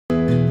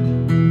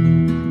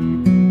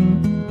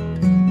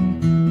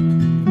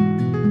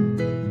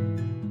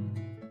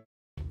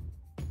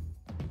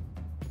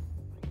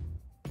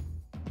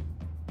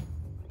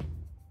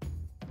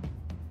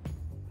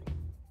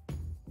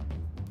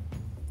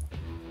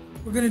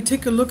We're going to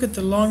take a look at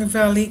the Long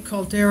Valley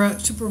Caldera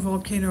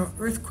Supervolcano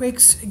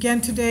earthquakes again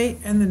today,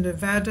 and the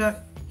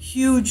Nevada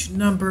huge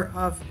number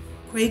of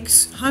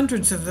quakes,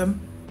 hundreds of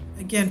them,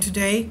 again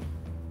today.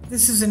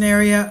 This is an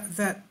area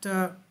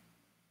that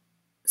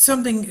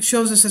something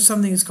shows us that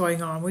something is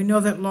going on. We know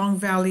that Long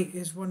Valley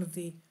is one of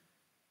the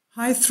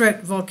high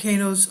threat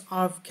volcanoes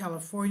of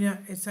California.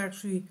 It's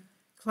actually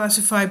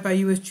classified by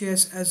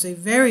USGS as a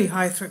very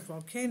high threat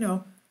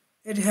volcano.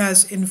 It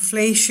has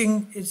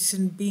inflation, it's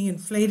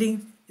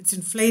inflating,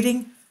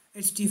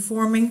 it's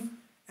deforming,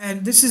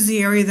 and this is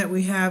the area that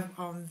we have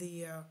on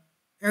the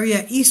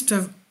area east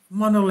of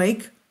Mono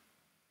Lake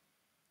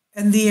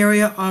and the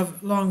area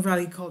of Long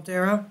Valley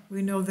Caldera.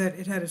 We know that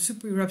it had a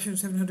super eruption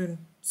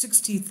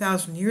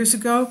 760,000 years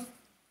ago.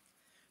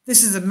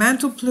 This is a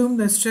mantle plume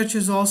that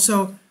stretches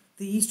also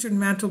the eastern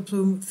mantle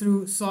plume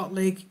through Salt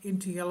Lake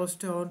into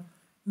Yellowstone,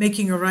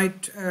 making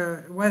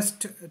a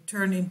west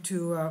turn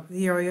into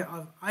the area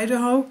of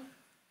Idaho.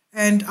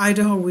 And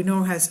Idaho, we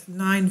know, has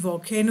 9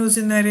 volcanoes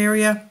in that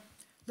area.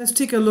 Let's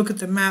take a look at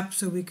the map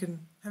so we can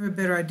have a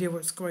better idea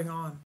what's going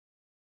on.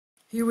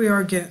 Here we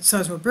are again at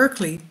Seismo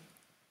Berkeley,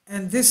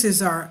 and this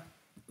is our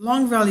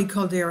Long Valley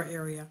Caldera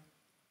area,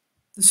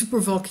 the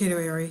supervolcano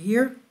area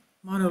here,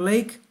 Mono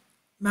Lake,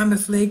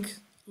 Mammoth Lake,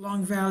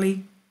 Long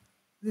Valley.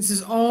 This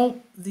is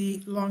all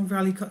the Long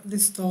Valley,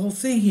 the whole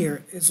thing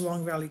here is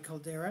Long Valley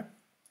Caldera.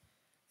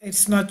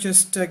 It's not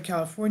just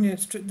California.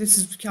 This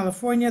is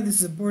California.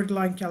 This is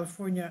borderline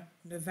California,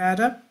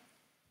 Nevada.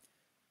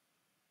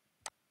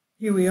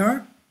 Here we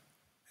are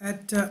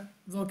at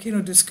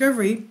Volcano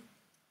Discovery,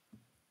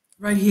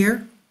 right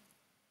here.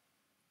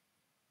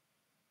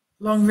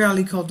 Long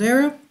Valley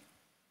Caldera,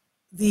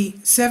 the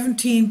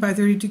 17 by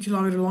 32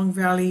 kilometer Long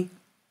Valley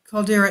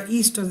Caldera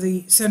east of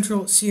the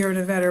central Sierra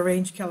Nevada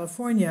range,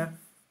 California,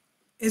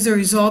 is a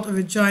result of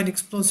a giant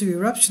explosive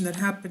eruption that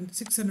happened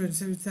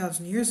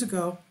 670,000 years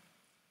ago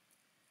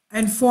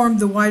and formed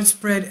the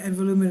widespread and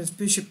voluminous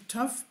Bishop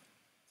Tuff.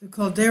 The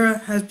caldera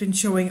has been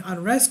showing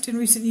unrest in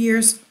recent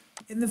years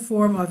in the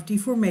form of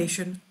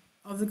deformation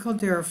of the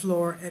caldera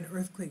floor and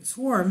earthquake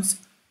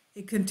swarms.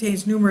 It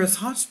contains numerous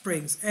hot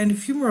springs and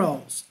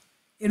fumaroles.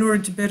 In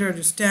order to better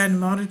understand and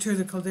monitor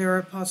the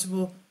caldera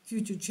possible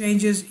future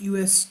changes,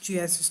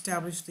 USGS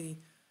established the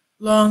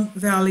Long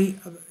Valley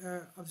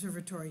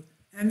Observatory.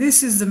 And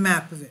this is the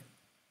map of it.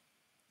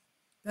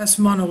 That's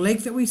Mono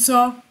Lake that we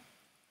saw.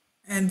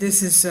 And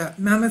this is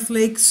Mammoth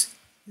Lakes.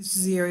 This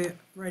is the area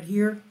right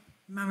here,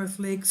 Mammoth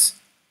Lakes,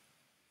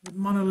 the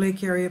Mono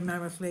Lake area,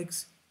 Mammoth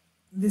Lakes.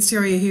 This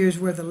area here is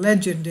where the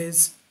legend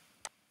is.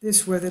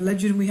 Where the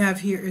legend we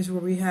have here is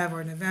where we have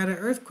our Nevada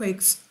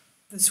earthquakes.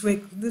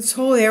 This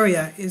whole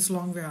area is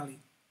Long Valley.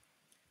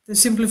 The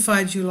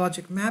simplified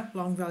geologic map,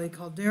 Long Valley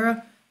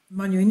Caldera,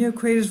 Monuino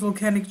Craters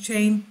volcanic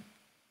chain,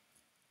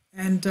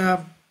 and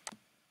the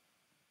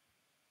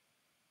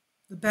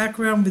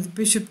background with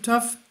Bishop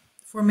Tuff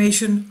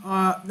formation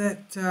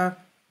that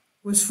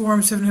was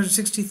formed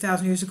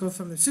 760,000 years ago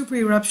from the super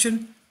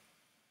eruption.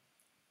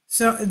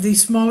 So the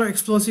smaller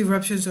explosive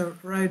eruptions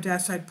of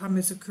rhyodacite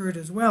pumice occurred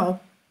as well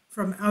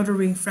from outer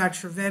ring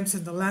fracture vents,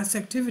 and the last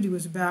activity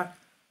was about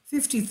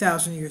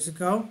 50,000 years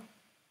ago.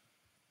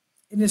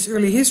 In its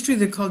early history,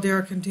 the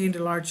caldera contained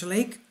a large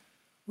lake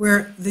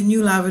where the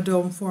new lava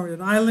dome formed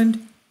an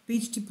island.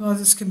 Beach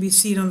deposits can be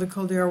seen on the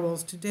caldera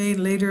walls today,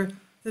 and later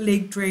the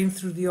lake drained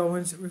through the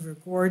Owens River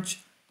Gorge,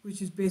 which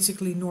is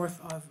basically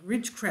north of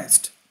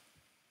Ridgecrest.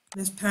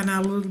 Let's pan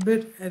out a little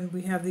bit, and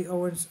we have the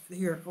Owens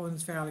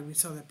Valley. We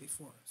saw that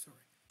before. Sorry,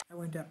 I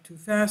went up too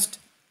fast.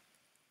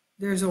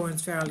 There's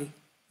Owens Valley.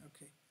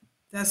 Okay,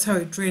 that's how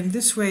it drained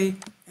this way,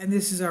 and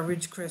this is our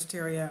Ridgecrest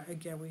area.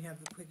 Again, we have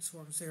the quake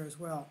swarms there as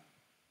well.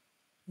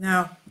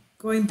 Now,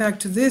 going back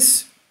to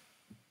this,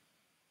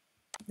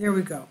 there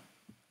we go.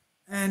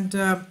 And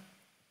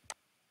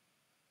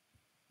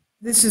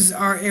this is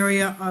our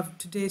area of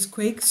today's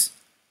quakes.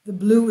 The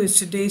blue is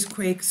today's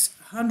quakes,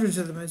 hundreds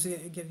of them, as you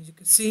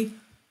can see.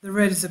 The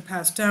red is the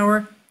past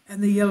hour,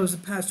 and the yellow is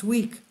the past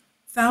week,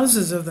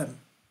 thousands of them.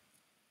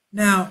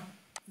 Now,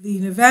 the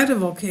Nevada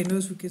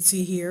volcanoes, we can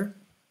see here,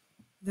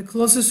 the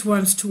closest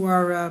ones to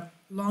our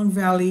Long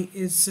Valley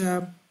is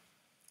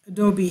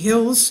Adobe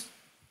Hills.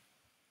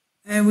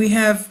 And we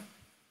have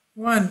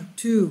 1,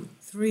 2,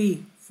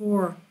 3,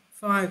 4,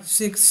 5,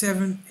 6,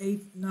 7,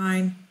 8,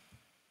 9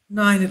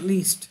 at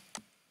least.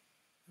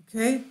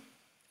 Okay?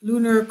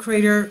 Lunar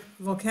crater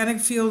volcanic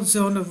field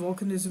zone of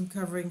volcanism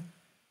covering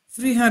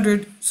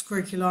 300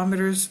 square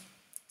kilometers,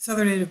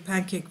 southern end of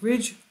Pancake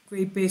Ridge,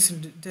 Great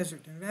Basin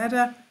Desert,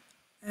 Nevada.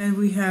 And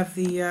we have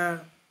the,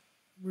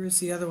 where's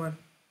the other one?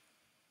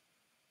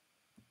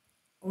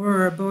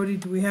 Aurora Bodie,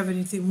 do we have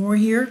anything more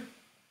here?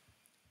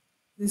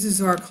 This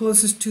is our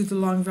closest to the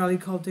Long Valley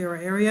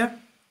Caldera area.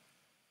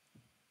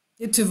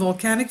 It's a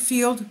volcanic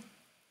field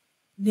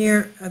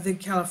near the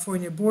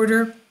California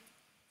border,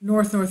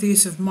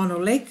 northeast of Mono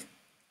Lake.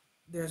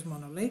 There's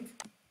Mono Lake,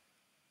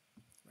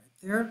 right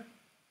there.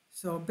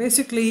 So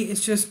basically,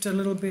 it's just a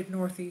little bit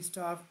northeast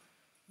of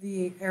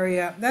the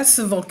area. That's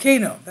the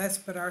volcano.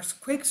 But our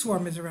quake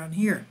swarm is around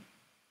here.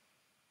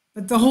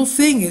 But the whole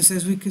thing is,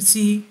 as we can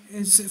see,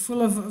 is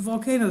full of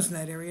volcanoes in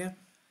that area.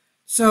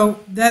 So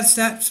that's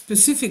that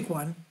specific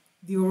one,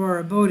 the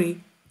Aurora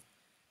Bodhi.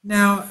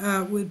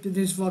 Now,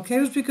 there's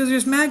volcanoes because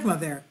there's magma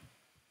there.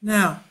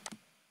 Now,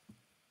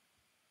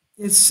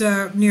 it's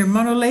near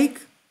Mono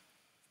Lake,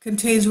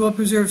 contains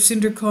well-preserved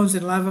cinder cones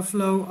and lava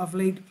flow of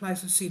late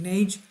Pleistocene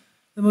age.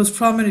 The most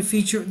prominent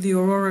feature of the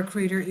Aurora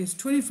crater is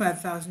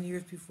 25,000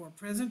 years before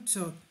present,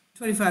 so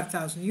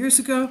 25,000 years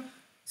ago.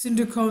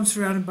 Cinder cones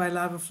surrounded by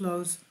lava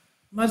flows.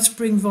 Mud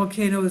Spring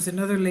Volcano is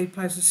another late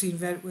Pleistocene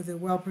vent with a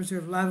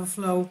well-preserved lava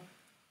flow.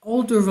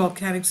 Older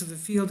volcanics of the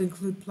field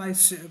include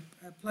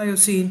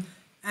Pliocene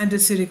and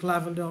acidic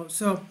lava domes.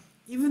 So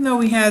even though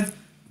we had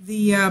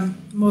the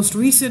most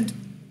recent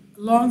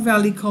Long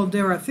Valley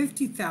Caldera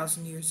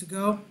 50,000 years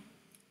ago,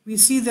 we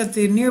see that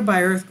the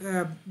nearby Earth,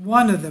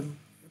 one of them,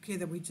 okay,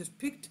 that we just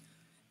picked,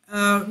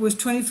 was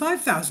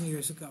 25,000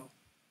 years ago.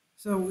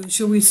 So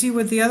shall we see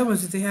what the other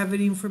ones, if they have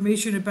any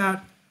information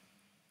about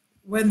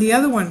when the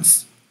other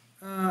ones,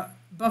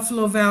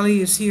 Buffalo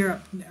Valley is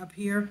here, up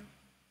here,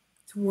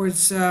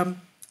 towards, that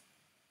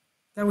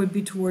would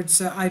be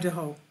towards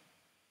Idaho.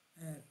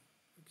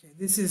 Okay,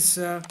 this is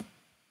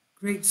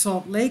Great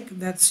Salt Lake,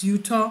 that's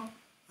Utah.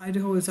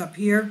 Idaho is up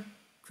here.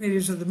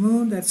 Craters of the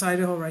Moon, that's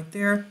Idaho right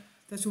there.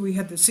 That's where we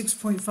had the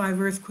 6.5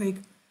 earthquake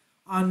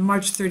on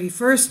March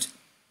 31st.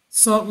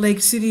 Salt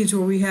Lake City is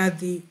where we had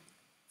the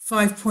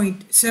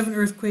 5.7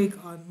 earthquake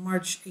on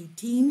March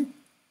 18.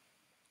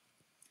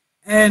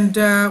 And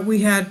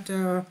we had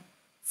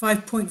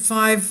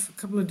 5.5 a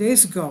couple of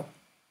days ago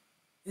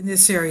in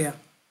this area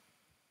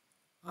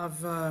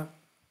of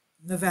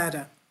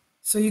Nevada.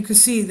 So you can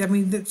see, I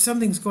mean, that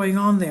something's going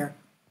on there.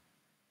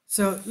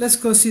 So let's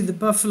go see the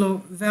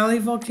Buffalo Valley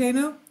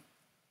volcano.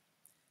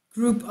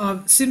 Group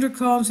of cinder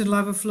cones and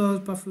lava flows,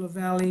 Buffalo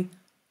Valley.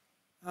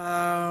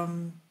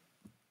 So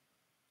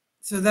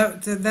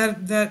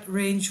that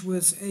range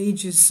was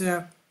ages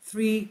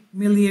 3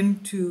 million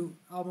to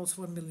almost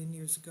 1 million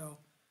years ago.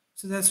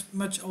 So that's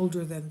much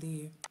older than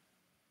the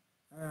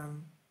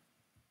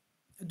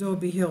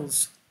Adobe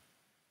Hills.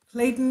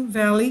 Clayton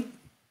Valley,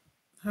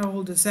 how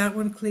old is that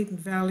one? Clayton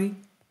Valley,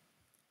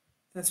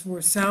 that's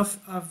more south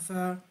of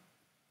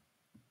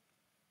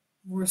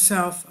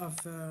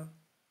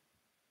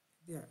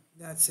there,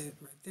 that's it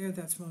right there,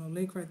 that's Mono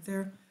Lake right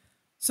there.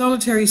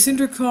 Solitary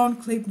cinder cone,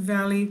 Clayton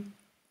Valley,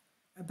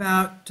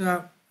 about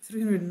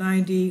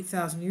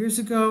 390,000 years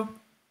ago.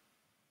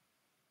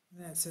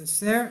 That says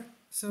there.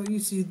 So you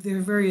see there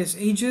are various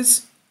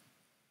ages.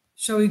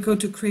 Shall we go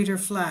to Crater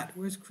Flat?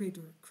 Where's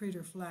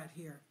Crater Flat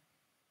here?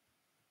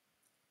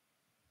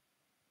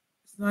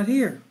 It's not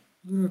here.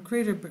 Lunar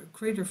crater, but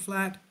Crater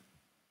Flat.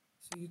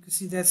 So you can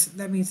see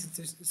that means that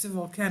it's a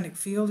volcanic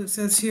field, it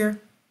says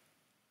here.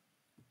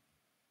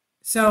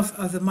 South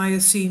of the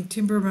Miocene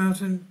Timber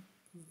Mountain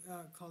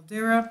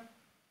Caldera.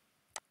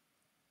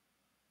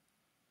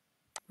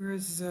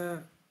 Where's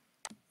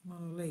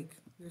Mono Lake?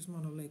 There's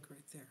Mono Lake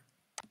right there.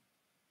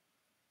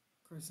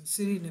 Carson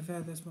City,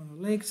 Nevada, that's Mono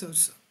Lake. So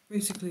it's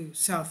basically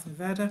South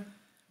Nevada.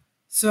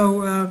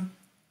 So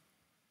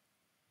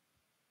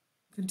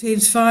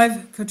contains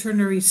 5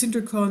 quaternary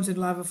cinder cones and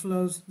lava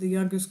flows. The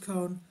youngest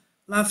cone,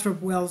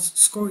 Lathrop Wells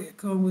Scoria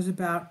cone, was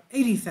about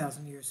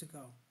 80,000 years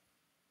ago.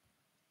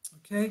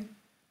 Okay,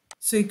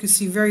 so you can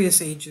see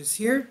various ages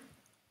here.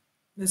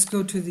 Let's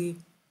go to the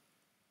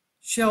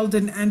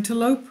Sheldon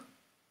Antelope.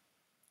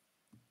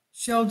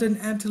 Sheldon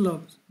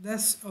Antelope,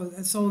 that's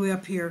all the way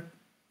up here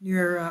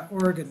near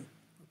Oregon.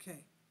 Okay,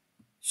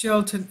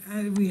 Shelton,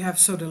 and we have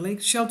Soda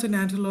Lake. Shelton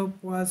Antelope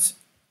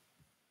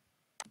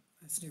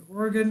that's near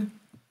Oregon,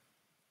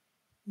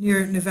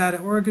 near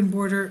Nevada-Oregon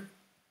border.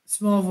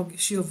 Small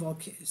shield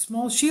volcano.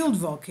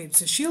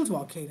 It's a shield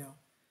volcano.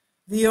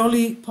 The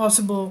only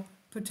possible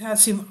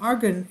potassium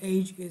argon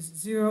age is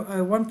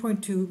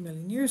 1.2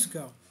 million years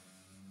ago.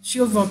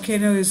 Shield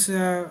volcano is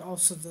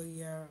also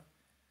the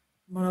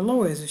Mauna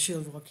Loa is a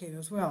shield volcano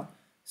as well.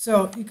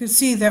 So you can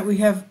see that we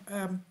have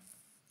a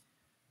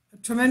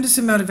tremendous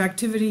amount of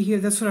activity here.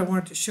 That's what I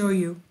wanted to show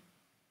you.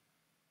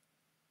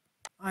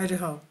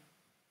 Idaho.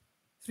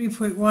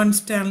 3.1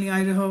 Stanley,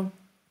 Idaho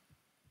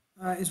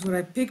is what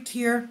I picked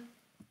here.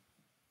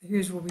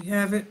 Here's where we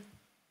have it.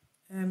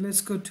 And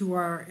let's go to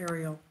our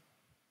aerial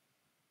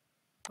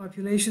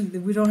population.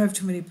 We don't have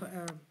too many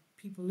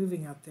people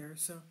living out there.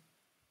 So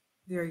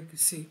there you can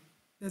see.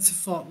 That's a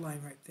fault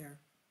line right there.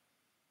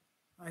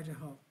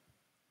 Idaho.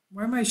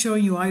 Why am I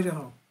showing you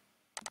Idaho?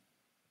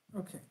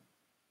 Okay.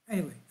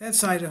 Anyway,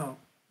 that's Idaho.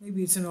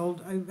 Maybe it's an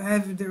old, I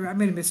have it there, I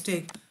made a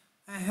mistake.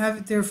 I have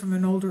it there from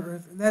an older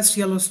earth. That's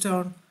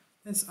Yellowstone.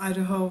 That's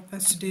Idaho.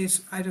 That's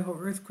today's Idaho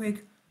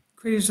earthquake.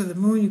 Craters of the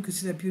Moon, you can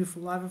see that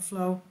beautiful lava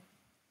flow.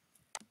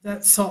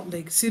 That's Salt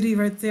Lake City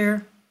right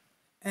there.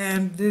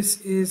 And this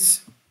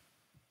is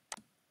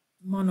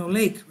Mono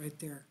Lake right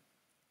there.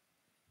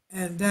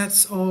 And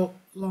that's all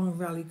Long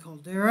Valley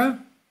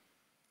Caldera.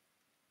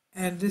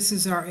 And this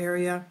is our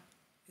area.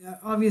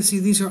 Obviously,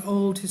 these are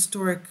old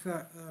historic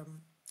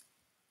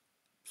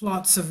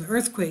plots of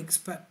earthquakes,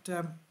 but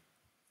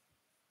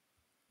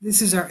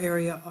This is our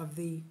area of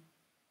the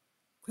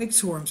quake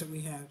swarms that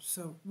we have.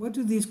 So what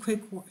do these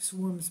quake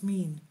swarms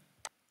mean?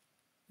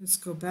 Let's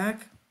go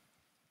back.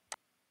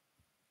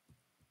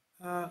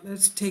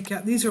 Let's take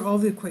out, these are all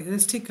the quakes.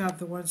 Let's take out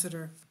the ones that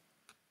are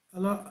a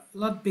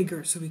lot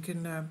bigger so we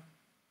can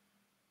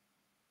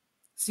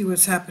see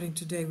what's happening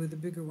today with the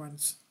bigger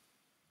ones.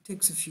 It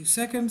takes a few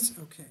seconds.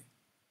 Okay,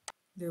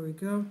 there we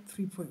go,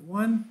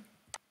 3.1.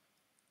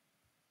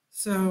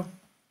 So,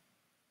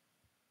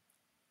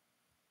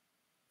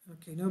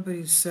 okay,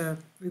 nobody's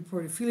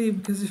reported feeling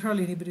because there's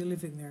hardly anybody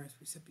living there, as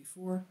we said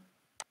before.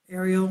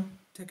 Aerial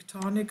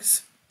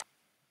tectonics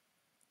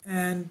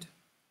and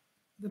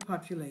the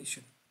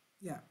population.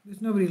 Yeah,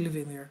 there's nobody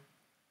living there.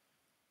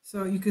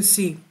 So you can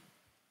see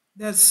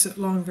that's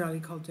Long Valley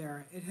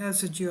Caldera. It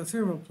has a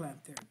geothermal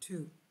plant there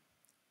too.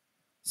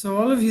 So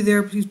all of you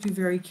there, please be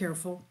very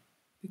careful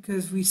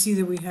because we see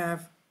that we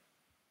have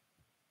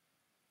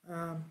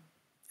a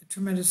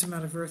tremendous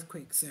amount of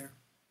earthquakes there.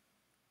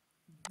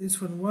 This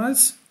one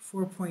was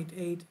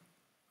 4.8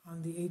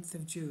 on the 8th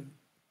of June.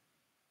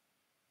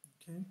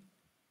 Okay.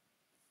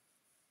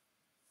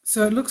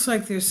 So it looks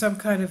like there's some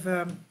kind of,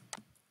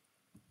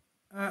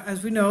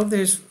 as we know,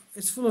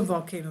 it's full of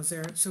volcanoes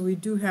there. So we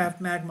do have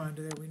magma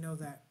under there, we know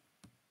that.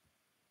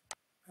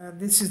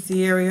 This is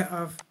the area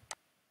of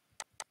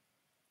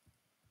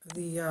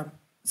the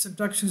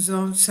subduction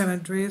zone, San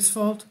Andreas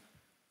Fault,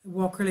 the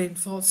Walker Lane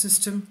Fault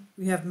System.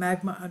 We have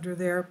magma under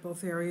there,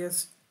 both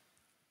areas.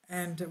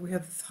 And we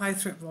have high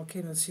threat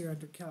volcanoes here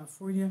under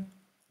California.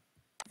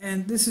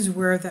 And this is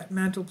where that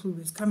mantle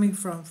plume is coming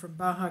from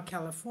Baja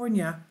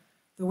California.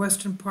 The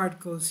western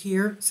part goes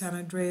here, San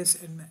Andreas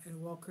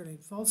and Walker Lane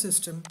Fault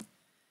System.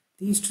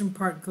 The eastern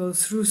part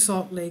goes through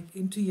Salt Lake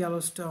into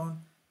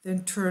Yellowstone,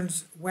 then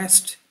turns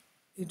west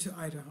into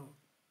Idaho.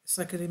 It's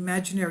like an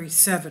imaginary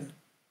 7.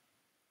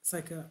 It's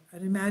like an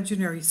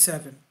imaginary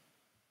 7,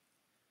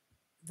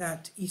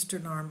 that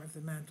eastern arm of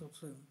the mantle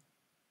plume.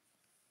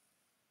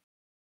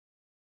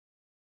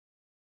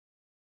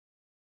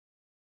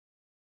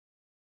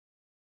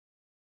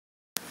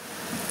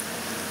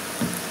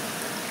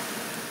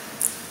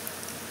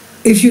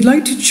 If you'd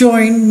like to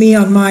join me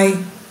on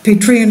my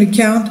Patreon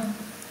account,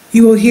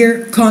 you will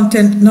hear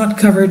content not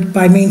covered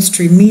by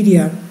mainstream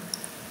media.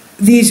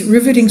 These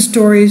riveting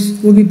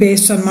stories will be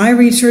based on my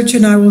research,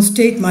 and I will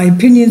state my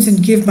opinions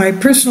and give my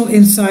personal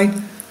insight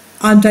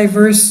on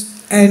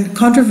diverse and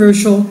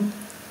controversial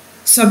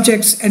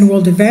subjects and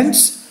world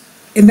events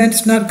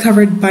not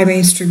covered by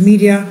mainstream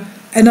media,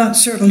 and not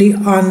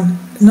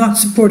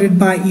supported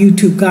by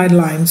YouTube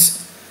guidelines.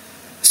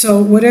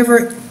 So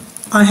whatever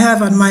I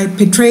have on my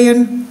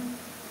Patreon,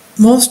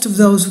 most of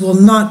those will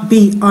not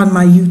be on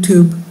my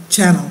YouTube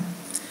channel.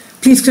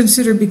 Please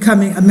consider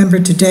becoming a member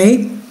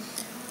today.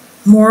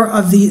 More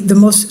of the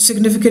most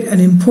significant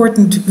and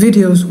important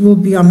videos will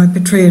be on my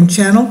Patreon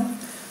channel.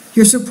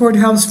 Your support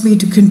helps me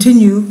to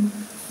continue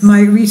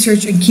my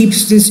research and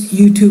keeps this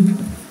YouTube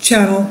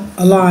channel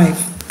alive.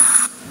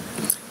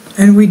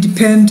 And we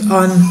depend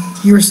on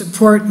your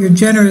support, your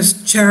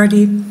generous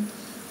charity,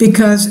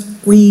 because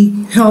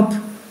we help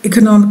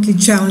economically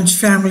challenged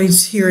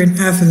families here in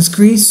Athens,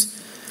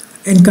 Greece,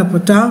 in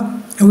Kapota,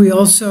 and we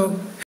also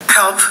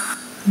help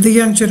the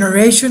young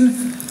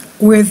generation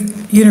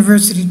with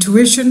university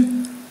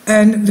tuition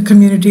and the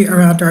community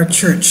around our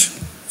church.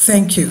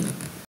 Thank you.